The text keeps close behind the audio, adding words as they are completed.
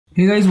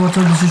Hey guys, what's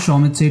up? This is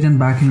Shaumit Seth and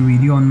back in a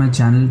video on my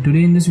channel.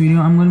 Today in this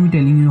video I'm going to be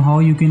telling you how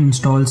you can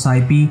install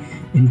SciPy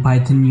in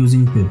Python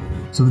using pip.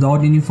 So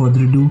without any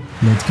further ado,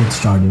 let's get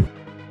started.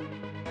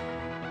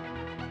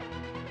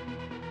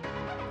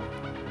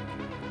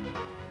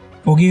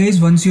 Okay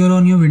guys, once you're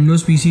on your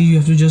Windows PC, you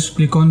have to just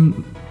click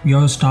on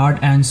your start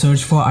and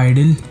search for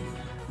idle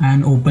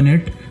and open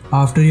it.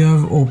 After you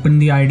have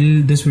opened the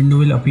idle, this window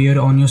will appear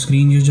on your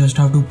screen. You just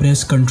have to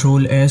press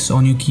Ctrl S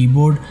on your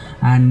keyboard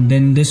and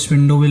then this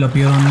window will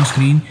appear on your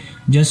screen.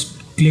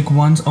 Just click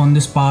once on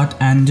this path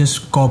and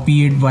just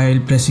copy it while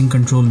pressing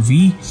Ctrl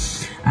V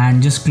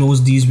and just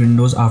close these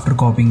windows after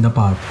copying the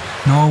path.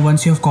 Now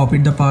once you have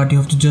copied the path, you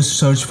have to just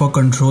search for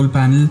control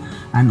panel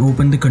and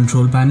open the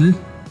control panel.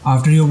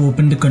 After you have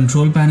opened the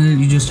control panel,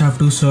 you just have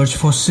to search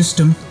for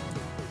system.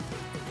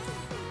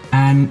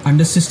 And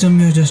under system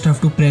you just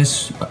have to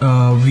press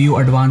view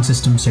advanced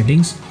system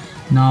settings.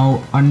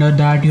 Now under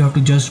that you have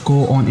to just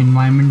go on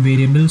environment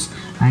variables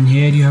and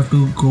here you have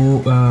to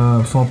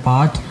go for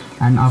path,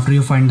 and after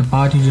you find the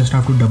path you just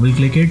have to double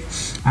click it,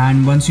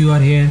 and once you are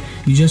here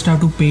you just have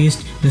to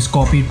paste this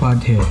copied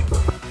path here.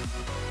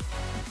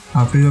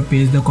 After you have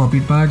pasted the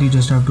copied path, you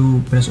just have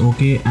to press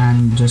OK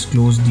and just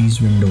close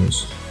these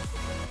windows.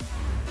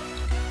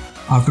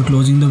 After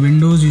closing the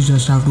windows, you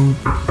just have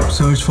to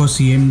search for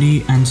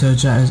CMD and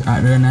search as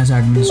run as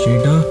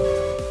administrator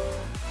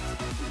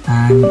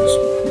and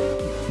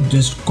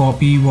just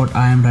copy what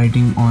I am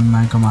writing on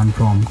my command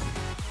prompt.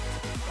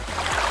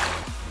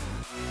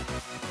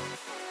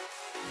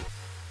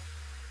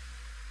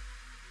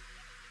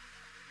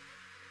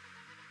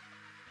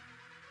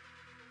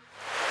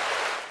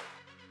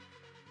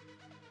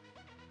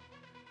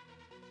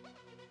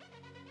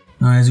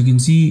 Now as you can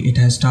see, it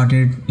has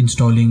started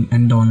installing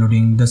and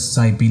downloading the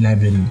SciPy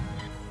library.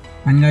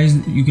 And guys,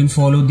 you can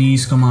follow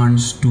these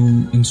commands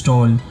to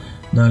install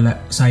the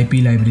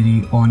SciPy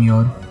library on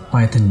your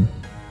Python.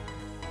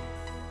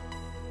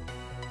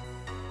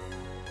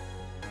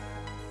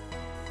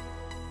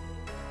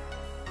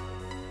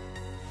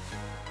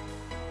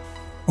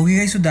 Okay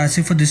guys, so that's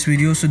it for this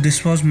video. So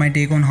this was my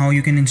take on how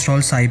you can install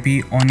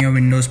SciPy on your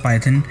Windows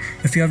Python.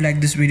 If you have liked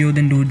this video,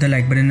 then do hit the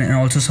like button and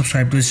also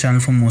subscribe to this channel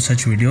for more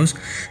such videos.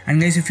 And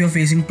guys, if you're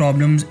facing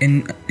problems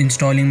in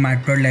installing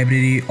Matplotlib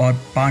library or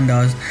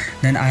pandas,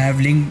 then I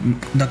have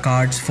linked the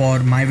cards for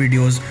my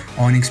videos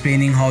on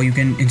explaining how you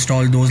can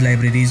install those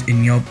libraries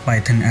in your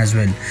Python as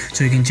well,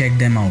 so you can check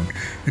them out.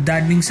 With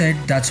that being said,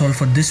 that's all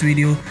for this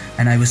video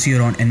and I will see you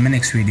around in my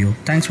next video.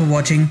 Thanks for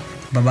watching.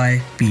 Bye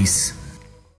bye. Peace.